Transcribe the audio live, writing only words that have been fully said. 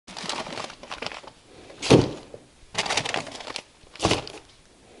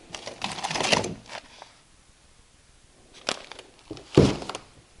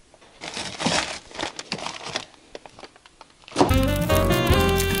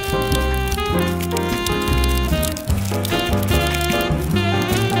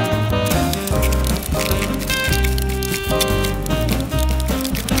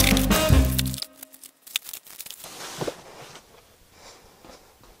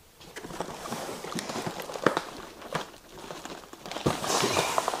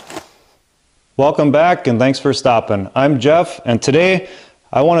Welcome back and thanks for stopping. I'm Jeff, and today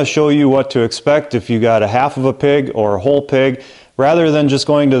I want to show you what to expect if you got a half of a pig or a whole pig, rather than just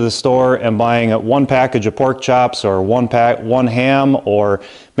going to the store and buying one package of pork chops or one ham or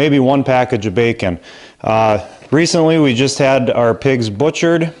maybe one package of bacon. Recently we just had our pigs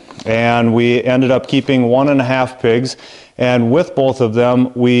butchered and we ended up keeping 1.5 pigs, and with both of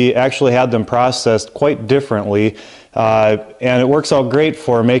them we actually had them processed quite differently. And it works out great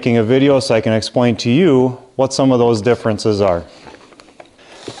for making a video so I can explain to you what some of those differences are.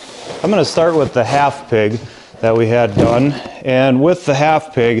 I'm going to start with the half pig that we had done, and with the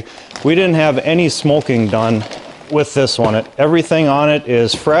half pig we didn't have any smoking done with this one. Everything on it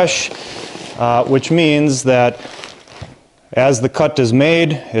is fresh, which means that as the cut is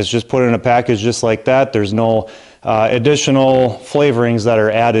made, it's just put in a package just like that. There's no additional flavorings that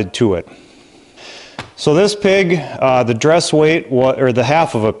are added to it. So this pig, the dress weight, or the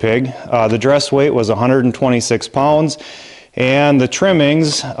half of a pig, the dress weight was 126 pounds, and the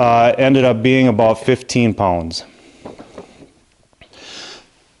trimmings ended up being about 15 pounds.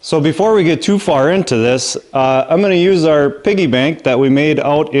 So before we get too far into this, I'm going to use our piggy bank that we made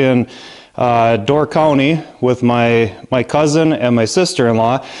out in Door County with my cousin and my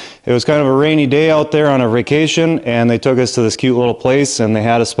sister-in-law. It was kind of a rainy day out there on a vacation, and they took us to this cute little place, and they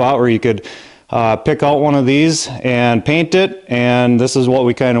had a spot where you could pick out one of these and paint it, and this is what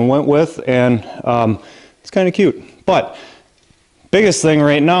we kind of went with, and it's kind of cute. But biggest thing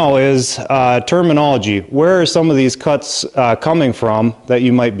right now is terminology. Where are some of these cuts coming from that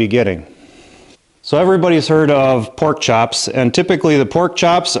you might be getting? So everybody's heard of pork chops, and typically the pork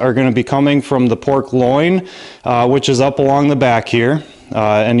chops are going to be coming from the pork loin, which is up along the back here,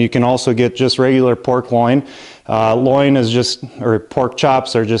 and you can also get just regular pork loin. Loin is just, or pork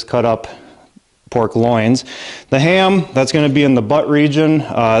chops are just cut up pork loins. The ham, that's going to be in the butt region,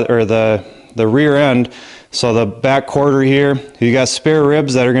 or the rear end, so the back quarter here. You got spare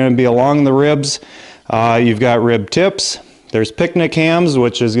ribs that are going to be along the ribs. You've got rib tips. There's picnic hams,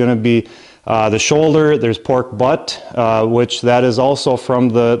 which is going to be the shoulder. There's pork butt, which that is also from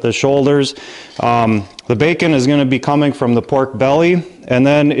the shoulders. The bacon is going to be coming from the pork belly, and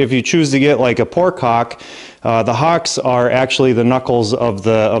then if you choose to get like a pork hock, the hocks are actually the knuckles of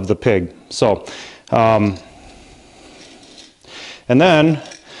the pig. So, and then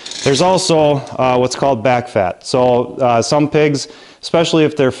there's also what's called back fat. So some pigs, especially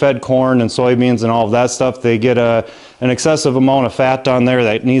if they're fed corn and soybeans and all of that stuff, they get an excessive amount of fat on there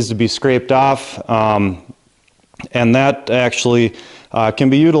that needs to be scraped off, and that actually can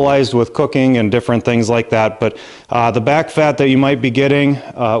be utilized with cooking and different things like that. But the back fat that you might be getting,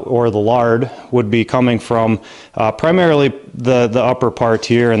 or the lard, would be coming from primarily the upper part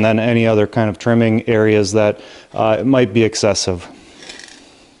here, and then any other kind of trimming areas that might be excessive.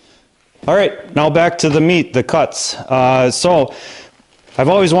 All right, now back to the meat, the cuts. So I've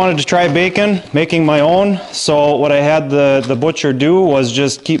always wanted to try bacon, making my own. So what I had the butcher do was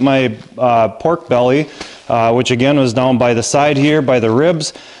just keep my pork belly, which again was down by the side here, by the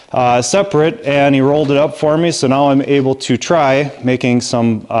ribs, separate, and he rolled it up for me. So now I'm able to try making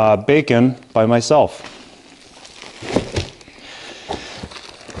some bacon by myself.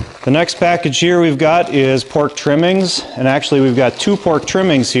 The next package here we've got is pork trimmings, and actually we've got 2 pork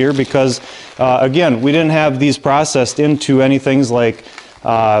trimmings here because again, we didn't have these processed into anything like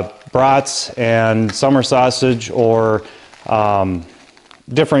brats and summer sausage or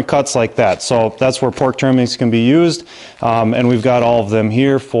different cuts like that. So that's where pork trimmings can be used, and we've got all of them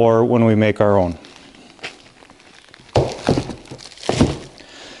here for when we make our own.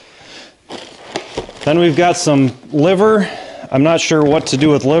 Then we've got some liver. I'm not sure what to do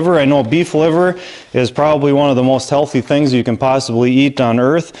with liver. I know beef liver is probably one of the most healthy things you can possibly eat on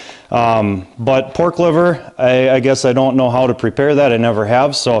earth. But pork liver, I guess I don't know how to prepare that. I never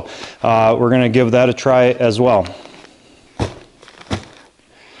have. So we're going to give that a try as well.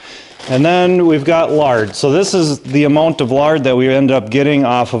 And then we've got lard. So this is the amount of lard that we end up getting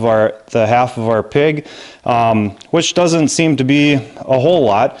off of the half of our pig, which doesn't seem to be a whole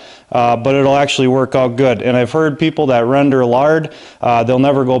lot. But it'll actually work out good. And I've heard people that render lard, they'll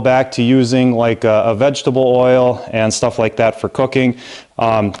never go back to using like a vegetable oil and stuff like that for cooking.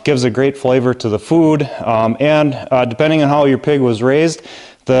 Gives a great flavor to the food, and depending on how your pig was raised,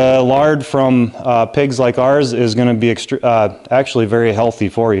 the lard from pigs like ours is going to be actually very healthy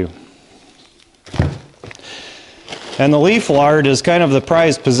for you. And the leaf lard is kind of the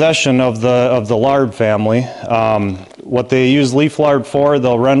prized possession of the lard family. what they use leaf lard for.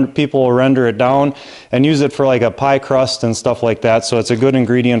 People will render it down and use it for like a pie crust and stuff like that. So it's a good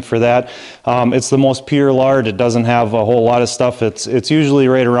ingredient for that. It's the most pure lard. It doesn't have a whole lot of stuff. It's usually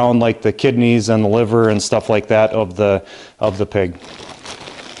right around like the kidneys and the liver and stuff like that of the pig.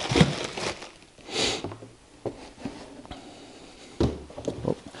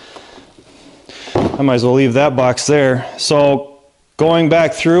 I might as well leave that box there. So going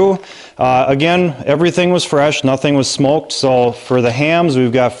back through, again, everything was fresh, nothing was smoked. So for the hams,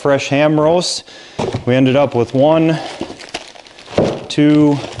 we've got fresh ham roast. We ended up with 1,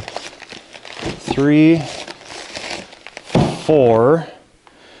 2, 3,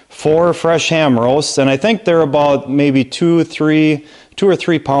 4 fresh ham roasts, and I think they're about maybe 2 or 3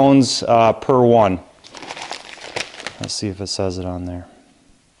 pounds per one. Let's see if it says it on there.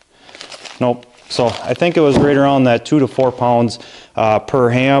 Nope. So I think it was right around that 2 to 4 pounds per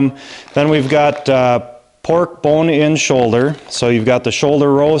ham. Then we've got pork bone-in shoulder. So you've got the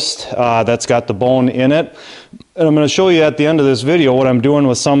shoulder roast that's got the bone in it. And I'm going to show you at the end of this video what I'm doing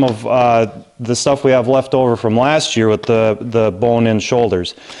with some of the stuff we have left over from last year with the bone-in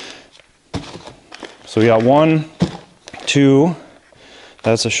shoulders. So we got 1, 2,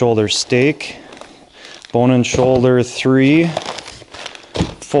 that's a shoulder steak. Bone-in shoulder 3,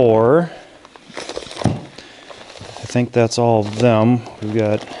 4. I think that's all of them. We've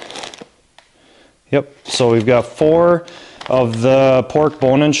got, yep, so we've got 4 of the pork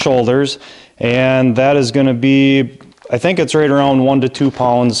bone-in shoulders, and that is going to be, I think it's right around 1 to 2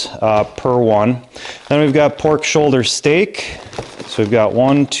 pounds per one. Then we've got pork shoulder steak. So we've got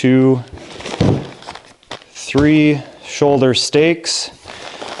 1, 2, 3 shoulder steaks.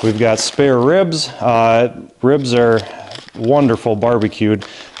 We've got spare ribs. Ribs are wonderful barbecued.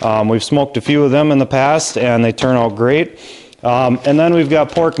 We've smoked a few of them in the past and they turn out great. And then we've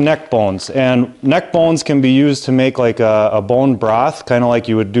got pork neck bones, and neck bones can be used to make like a bone broth, kind of like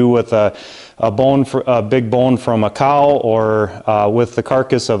you would do with a big bone from a cow, or with the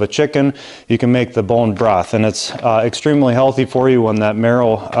carcass of a chicken. You can make the bone broth, and it's extremely healthy for you when that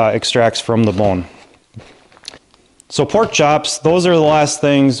marrow extracts from the bone. So pork chops, those are the last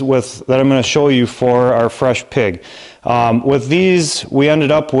things that I'm going to show you for our fresh pig. With these, we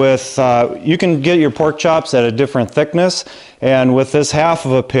ended up with, you can get your pork chops at a different thickness, and with this half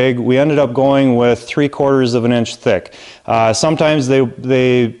of a pig, we ended up going with 3/4 of an inch thick. Sometimes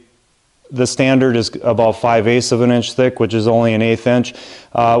the standard is about 5/8 of an inch thick, which is only an 1/8 inch.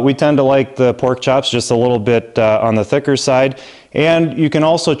 We tend to like the pork chops just a little bit on the thicker side. And you can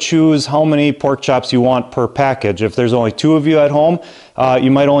also choose how many pork chops you want per package. If there's only 2 of you at home,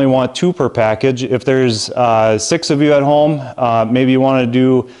 you might only want 2 per package. If there's 6 of you at home, maybe you want to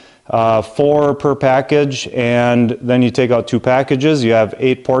do 4 per package, and then you take out 2 packages. You have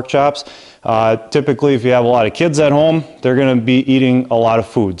 8 pork chops. Typically, if you have a lot of kids at home, they're going to be eating a lot of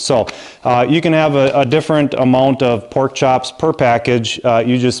food. So you can have a different amount of pork chops per package.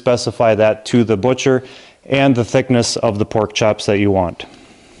 You just specify that to the butcher and the thickness of the pork chops that you want.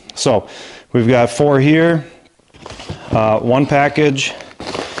 So we've got 4 here, 1 package,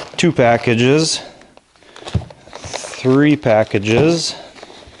 2 packages, 3 packages,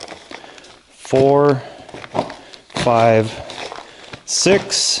 4, 5,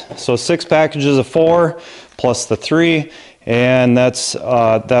 6. So 6 packages of 4 plus the 3, and that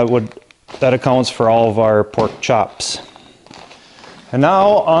accounts for all of our pork chops. And now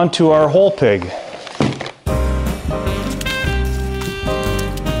on to our whole pig.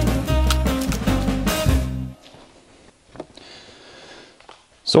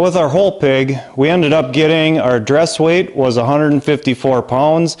 So with our whole pig, we ended up getting, our dress weight was 154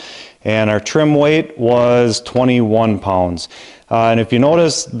 pounds and our trim weight was 21 pounds. And if you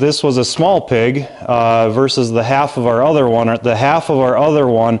notice, this was a small pig versus the half of our other one. The half of our other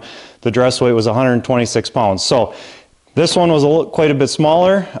one, the dress weight was 126 pounds. So this one was quite a bit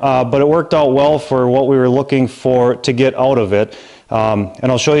smaller, but it worked out well for what we were looking for to get out of it.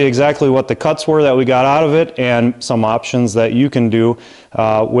 And I'll show you exactly what the cuts were that we got out of it and some options that you can do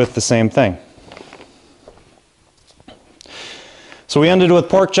with the same thing. So we ended with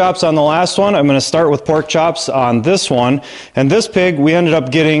pork chops on the last one. I'm going to start with pork chops on this one. And this pig, we ended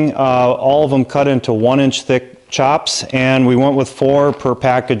up getting all of them cut into 1-inch thick chops, and we went with 4 per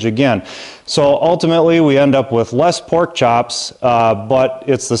package again. So ultimately we end up with less pork chops, but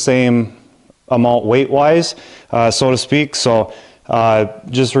it's the same amount weight-wise, so to speak. So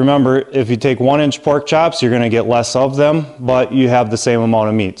just remember, if you take 1-inch pork chops, you're going to get less of them, but you have the same amount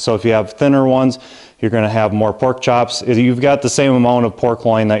of meat. So if you have thinner ones, you're going to have more pork chops. You've got the same amount of pork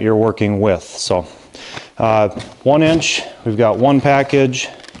loin that you're working with. So 1 inch, we've got 1 package,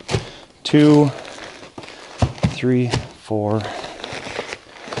 2, 3, 4,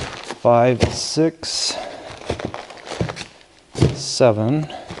 5, 6, 7,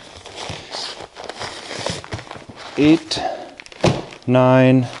 8,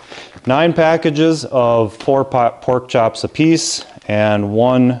 9 packages of 4 pork chops apiece, and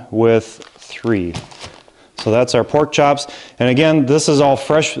 1 with 3. So that's our pork chops. And again, this is all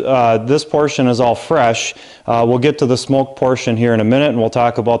fresh. This portion is all fresh. We'll get to the smoked portion here in a minute, and we'll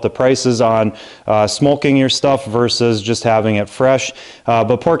talk about the prices on smoking your stuff versus just having it fresh.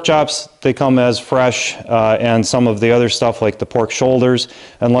 But pork chops, they come as fresh, and some of the other stuff like the pork shoulders,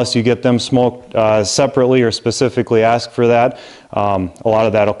 unless you get them smoked separately or specifically ask for that, a lot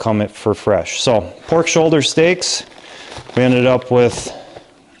of that will come for fresh. So pork shoulder steaks, we ended up with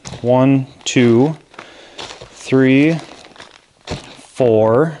 1, 2, 3,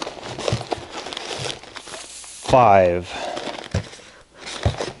 4, 5.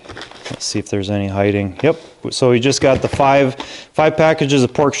 Let's see if there's any hiding. Yep, so we just got the five packages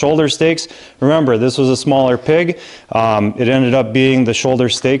of pork shoulder steaks. Remember, this was a smaller pig. It ended up being the shoulder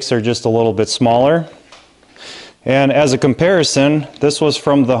steaks are just a little bit smaller. And as a comparison, this was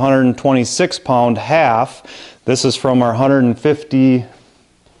from the 126 pound half. This is from our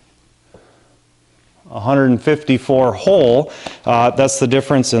 154 whole. That's the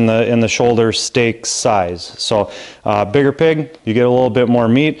difference in the shoulder steak size. So bigger pig, you get a little bit more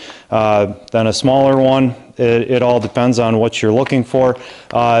meat than a smaller one. It all depends on what you're looking for.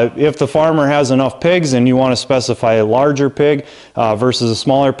 If the farmer has enough pigs and you want to specify a larger pig versus a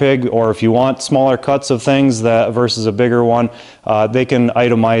smaller pig, or if you want smaller cuts of things versus a bigger one, they can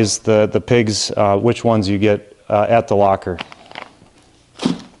itemize the pigs, which ones you get at the locker.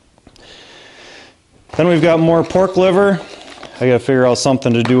 Then we've got more pork liver. I got to figure out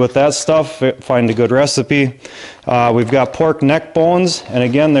something to do with that stuff, find a good recipe. We've got pork neck bones, and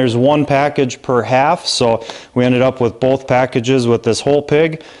again, there's 1 package per half, so we ended up with both packages with this whole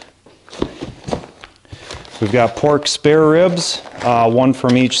pig. We've got pork spare ribs, 1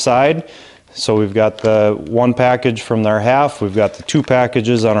 from each side. So we've got the 1 package from our half, we've got the 2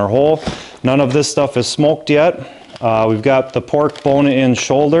 packages on our whole. None of this stuff is smoked yet. We've got the pork bone-in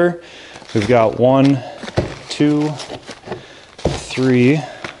shoulder. We've got 1, 2, 3,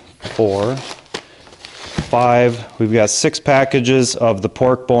 4, 5. We've got 6 packages of the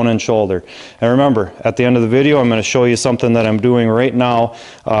pork bone and shoulder. And remember, at the end of the video, I'm going to show you something that I'm doing right now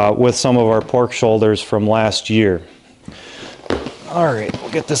with some of our pork shoulders from last year. All right,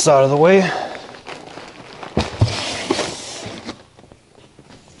 we'll get this out of the way.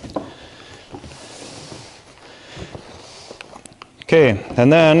 Okay, and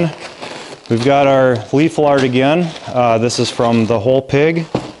then we've got our leaf lard again. This is from the whole pig.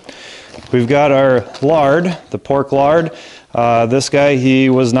 We've got our lard, the pork lard. This guy, he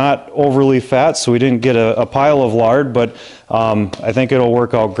was not overly fat, so we didn't get a pile of lard, but I think it'll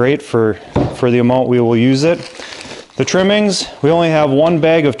work out great for the amount we will use it. The trimmings, we only have 1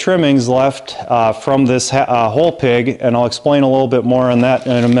 bag of trimmings left from this whole pig, and I'll explain a little bit more on that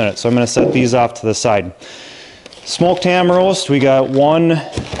in a minute. So I'm going to set these off to the side. Smoked ham roast, we got 1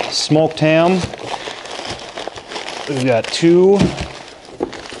 smoked ham. We've got 2,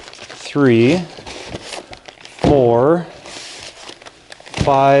 3, 4,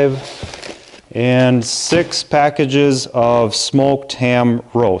 5, and 6 packages of smoked ham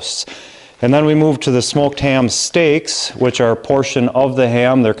roasts. And then we move to the smoked ham steaks, which are a portion of the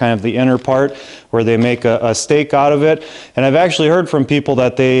ham. They're kind of the inner part where they make a steak out of it. And I've actually heard from people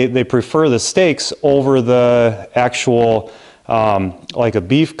that they prefer the steaks over the actual like a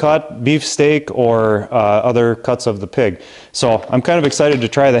beef steak or other cuts of the pig. So I'm kind of excited to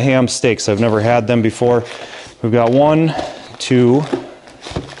try the ham steaks. I've never had them before. We've got 1, 2,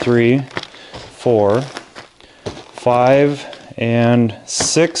 3, 4, 5, and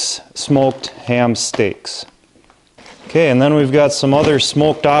 6 smoked ham steaks. Okay, and then we've got some other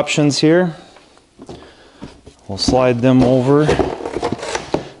smoked options here. We'll slide them over.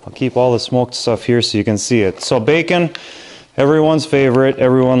 I'll keep all the smoked stuff here so you can see it. So bacon, everyone's favorite.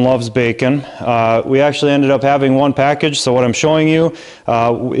 Everyone loves bacon. We actually ended up having 1 package, so what I'm showing you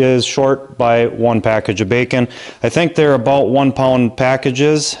is short by 1 package of bacon. I think they're about 1 pound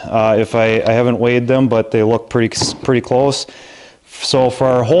packages. If I haven't weighed them, but they look pretty close. So for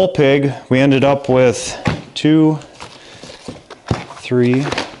our whole pig, we ended up with 2, 3,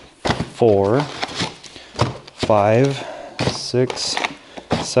 4, 5, 6,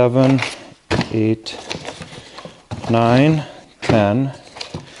 7, 8, 9, 10,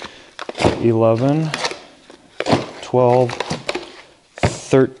 11, 12,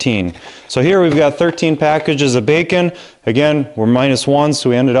 13. So here we've got 13 packages of bacon. Again, we're -1, so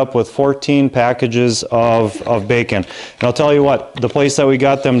we ended up with 14 packages of bacon. And I'll tell you what, the place that we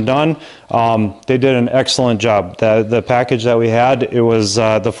got them done, they did an excellent job. The package that we had, it was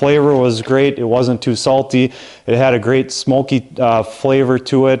the flavor was great. It wasn't too salty. It had a great smoky flavor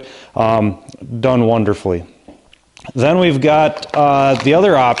to it. Done wonderfully. Then we've got the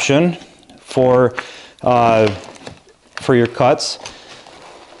other option for your cuts.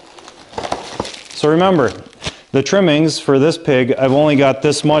 So remember, the trimmings for this pig, I've only got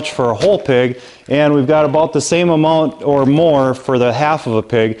this much for a whole pig, and we've got about the same amount or more for the half of a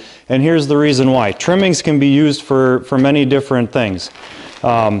pig. And here's the reason why. Trimmings can be used for many different things.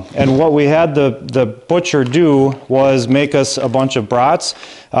 And what we had the butcher do was make us a bunch of brats.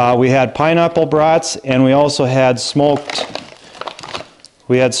 We had pineapple brats, and we also had smoked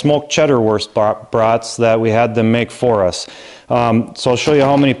cheddar wurst brats that we had them make for us. So I'll show you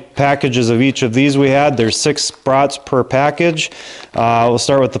how many packages of each of these we had. There's 6 brats per package. We'll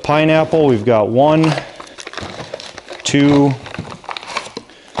start with the pineapple. We've got 1, 2,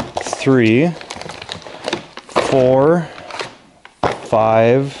 3, 4,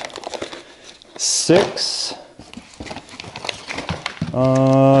 5, 6.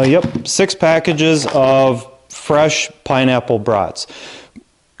 6 packages of fresh pineapple brats.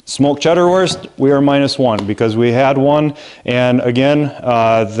 Smoked cheddar wurst, we are -1 because we had one, and again,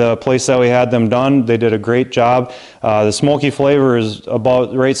 the place that we had them done, they did a great job. The smoky flavor is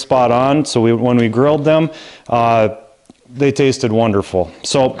about right spot on, so when we grilled them, they tasted wonderful.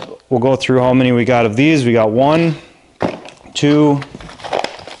 So we'll go through how many we got of these. We got 1, 2,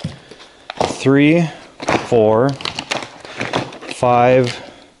 3, 4, 5,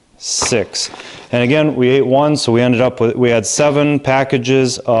 6. And again, we ate 1, so we ended up with, we had 7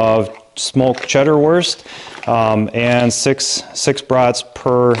 packages of smoked cheddar wurst and six brats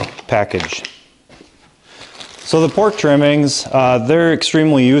per package. So the pork trimmings, they're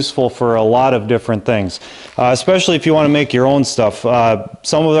extremely useful for a lot of different things, especially if you want to make your own stuff.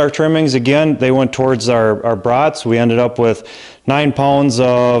 Some of our trimmings, again, they went towards our brats. We ended up with 9 pounds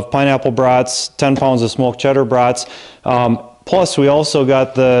of pineapple brats, 10 pounds of smoked cheddar brats. Plus, we also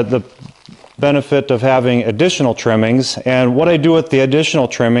got the benefit of having additional trimmings. And what I do with the additional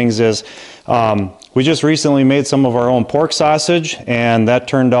trimmings is we just recently made some of our own pork sausage, and that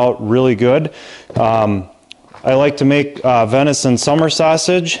turned out really good. I like to make venison summer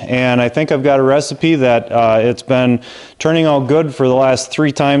sausage, and I think I've got a recipe that it's been turning out good for the last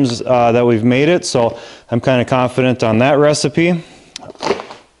 3 times that we've made it, so I'm kind of confident on that recipe.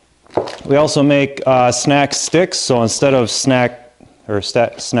 We also make snack sticks, so instead of snack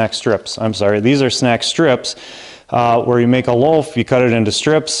strips, I'm sorry, these are snack strips where you make a loaf, you cut it into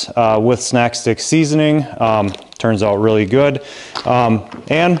strips with snack stick seasoning. Turns out really good.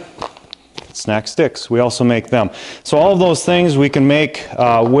 And snack sticks, we also make them. So all of those things we can make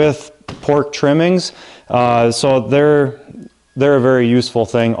with pork trimmings. So they're a very useful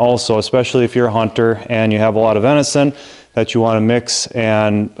thing also, especially if you're a hunter and you have a lot of venison that you want to mix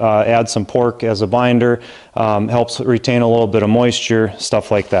and add some pork as a binder. Helps retain a little bit of moisture,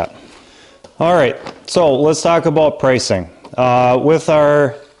 stuff like that. All right, so let's talk about pricing. With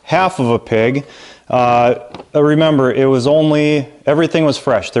our half of a pig, remember, it was everything was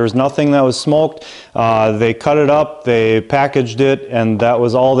fresh. There was nothing that was smoked. They cut it up, they packaged it, and that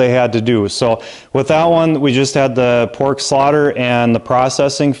was all they had to do. So with that one, we just had the pork slaughter and the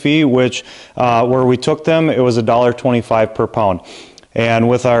processing fee, which where we took them, it was $1.25 per pound. And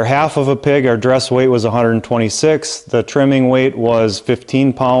with our half of a pig, our dress weight was 126. The trimming weight was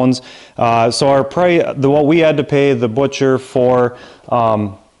 15 pounds. So our price, what we had to pay the butcher for a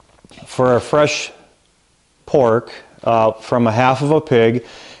fresh pork from a half of a pig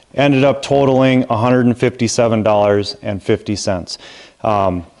ended up totaling $157.50.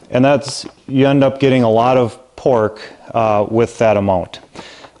 And that's, you end up getting a lot of pork with that amount.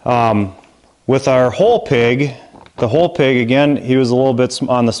 With our whole pig, the whole pig, again, he was a little bit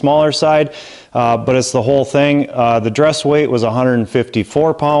on the smaller side, but it's the whole thing. The dress weight was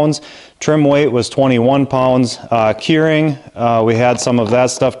 154 pounds. Trim weight was 21 pounds. Curing, we had some of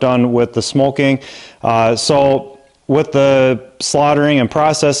that stuff done with the smoking. So with the slaughtering and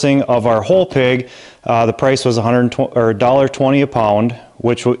processing of our whole pig, the price was $1.20 a pound,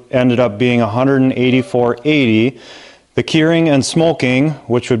 which ended up being $184.80. The curing and smoking,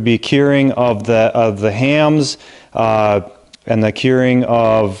 which would be curing of the hams and the curing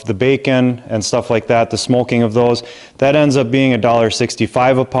of the bacon and stuff like that, the smoking of those, that ends up being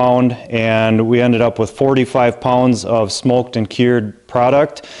 $1.65 a pound, and we ended up with 45 pounds of smoked and cured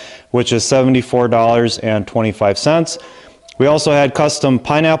product, which is $74.25. We also had custom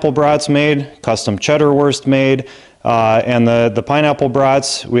pineapple brats made, custom cheddar wurst made, and the pineapple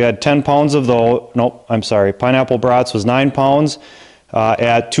brats, we had 10 pounds of those. Nope, I'm sorry. Pineapple brats was 9 pounds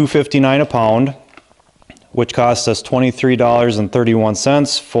at $2.59 a pound, which cost us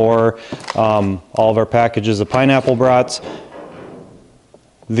 $23.31 for all of our packages of pineapple brats.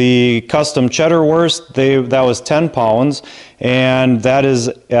 The custom cheddar wurst, that was 10 pounds, and that is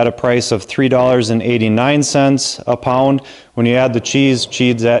at a price of $3.89 a pound. When you add the cheese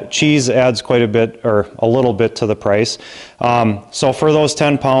adds quite a bit, or a little bit, to the price. So for those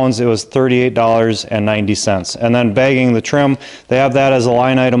 10 pounds, it was $38.90. And then bagging the trim, they have that as a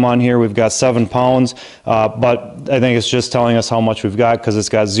line item on here. We've got 7 pounds, but I think it's just telling us how much we've got because it's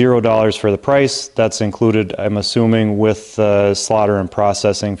got $0 for the price. That's included, I'm assuming, with the slaughter and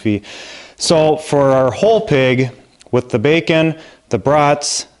processing fee. So for our whole pig, with the bacon, the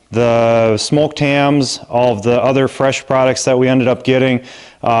brats, the smoked hams, all of the other fresh products that we ended up getting,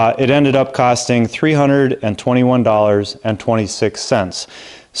 it ended up costing $321.26.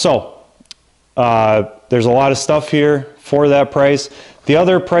 So there's a lot of stuff here for that price. The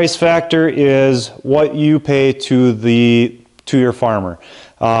other price factor is what you pay to your farmer.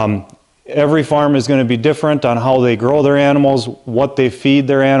 Every farm is going to be different on how they grow their animals, what they feed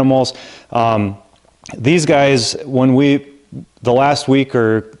their animals. These guys, the last week,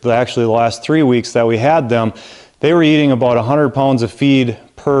 or actually the last 3 weeks that we had them, they were eating about 100 pounds of feed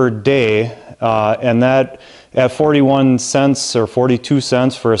per day, and that at 41 cents or 42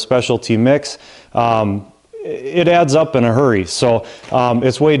 cents for a specialty mix, it adds up in a hurry. So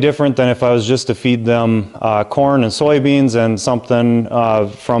it's way different than if I was just to feed them corn and soybeans and something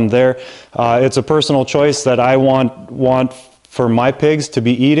from there. It's a personal choice that I want for my pigs to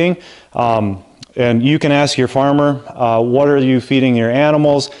be eating. And you can ask your farmer, what are you feeding your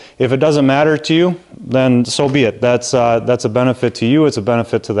animals? If it doesn't matter to you, then so be it. That's a benefit to you. It's a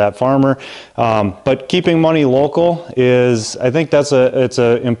benefit to that farmer. But keeping money local is, I think it's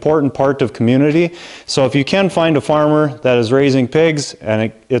an important part of community. So if you can find a farmer that is raising pigs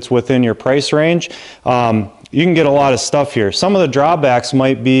and it's within your price range, you can get a lot of stuff here. Some of the drawbacks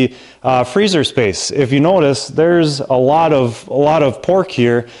might be freezer space. If you notice, there's a lot of pork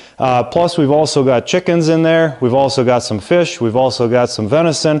here. Plus, we've also got chickens in there. We've also got some fish. We've also got some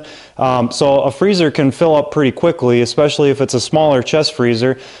venison. So a freezer can fill up pretty quickly, especially if it's a smaller chest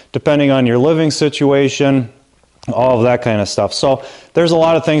freezer, depending on your living situation, all of that kind of stuff. So there's a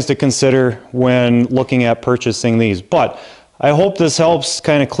lot of things to consider when looking at purchasing these. But I hope this helps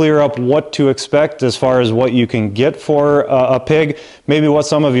kind of clear up what to expect as far as what you can get for a pig, maybe what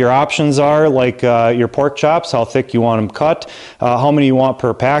some of your options are, like your pork chops, how thick you want them cut, how many you want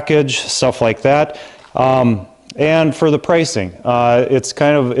per package, stuff like that. And for the pricing,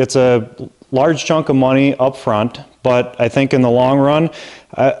 it's a large chunk of money up front, but I think in the long run,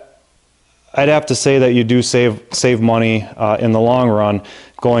 I'd have to say that you do save money in the long run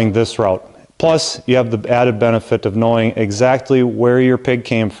going this route. Plus, you have the added benefit of knowing exactly where your pig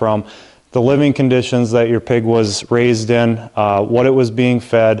came from, the living conditions that your pig was raised in, what it was being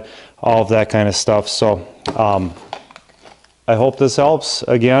fed, all of that kind of stuff. So I hope this helps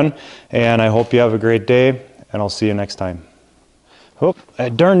again, and I hope you have a great day, and I'll see you next time. Oh, I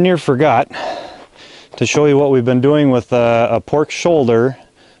darn near forgot to show you what we've been doing with a pork shoulder,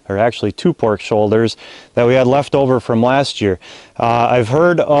 or actually 2 pork shoulders that we had left over from last year. I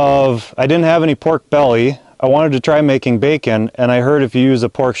didn't have any pork belly. I wanted to try making bacon, and I heard if you use a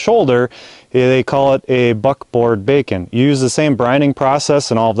pork shoulder, they call it a buckboard bacon. You use the same brining process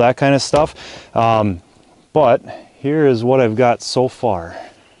and all of that kind of stuff. But here is what I've got so far.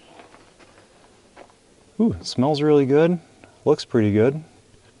 Ooh, it smells really good. Looks pretty good.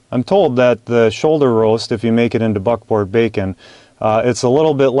 I'm told that the shoulder roast, if you make it into buckboard bacon, it's a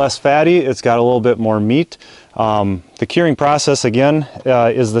little bit less fatty. It's got a little bit more meat. The curing process again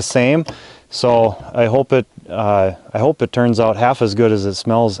is the same, so I hope it turns out half as good as it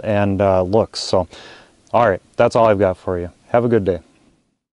smells and looks. So, all right, that's all I've got for you. Have a good day.